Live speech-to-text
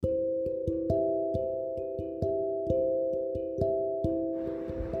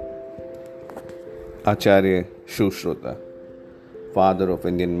Acharya Sushruta, father of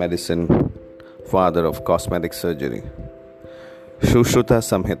Indian medicine, father of cosmetic surgery. Sushruta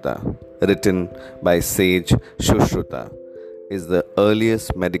Samhita, written by sage Sushruta, is the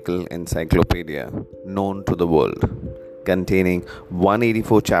earliest medical encyclopedia known to the world, containing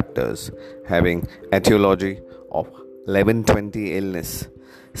 184 chapters, having etiology of 1120 illness,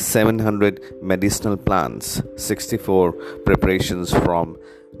 700 medicinal plants, 64 preparations from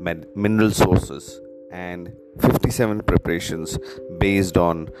mineral sources, and 57 preparations based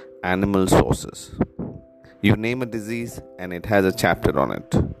on animal sources. You name a disease and it has a chapter on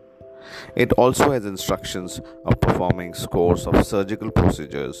it. It also has instructions of performing scores of surgical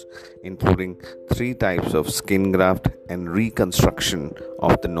procedures, including 3 types of skin graft and reconstruction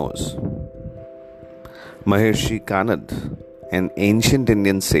of the nose. Maharishi Kanad, an ancient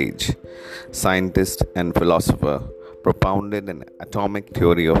Indian sage, scientist, and philosopher, propounded an atomic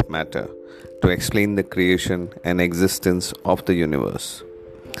theory of matter to explain the creation and existence of the universe.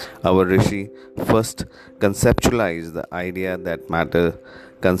 Our Rishi first conceptualized the idea that matter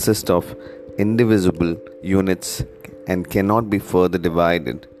consists of indivisible units and cannot be further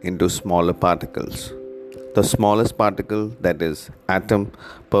divided into smaller particles. The smallest particle, that is, atom,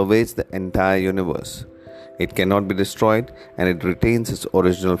 pervades the entire universe. It cannot be destroyed and it retains its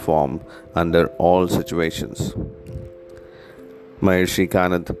original form under all situations. Maharishi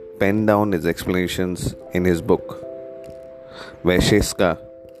Kanad penned down his explanations in his book Vaisheshika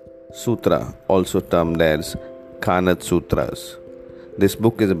Sutra, also termed as Kanad Sutras. This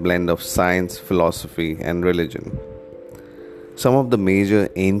book is a blend of science, philosophy, and religion. Some of the major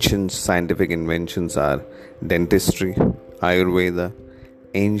ancient scientific inventions are dentistry, Ayurveda,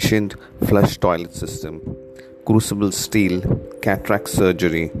 ancient flush toilet system, crucible steel, cataract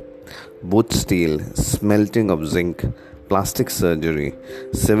surgery, wood steel, smelting of zinc, plastic surgery,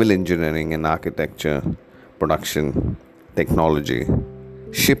 civil engineering and architecture, production, technology,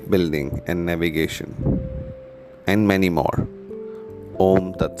 shipbuilding and navigation, and many more.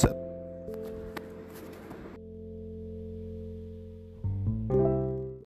 Om Tat Sat.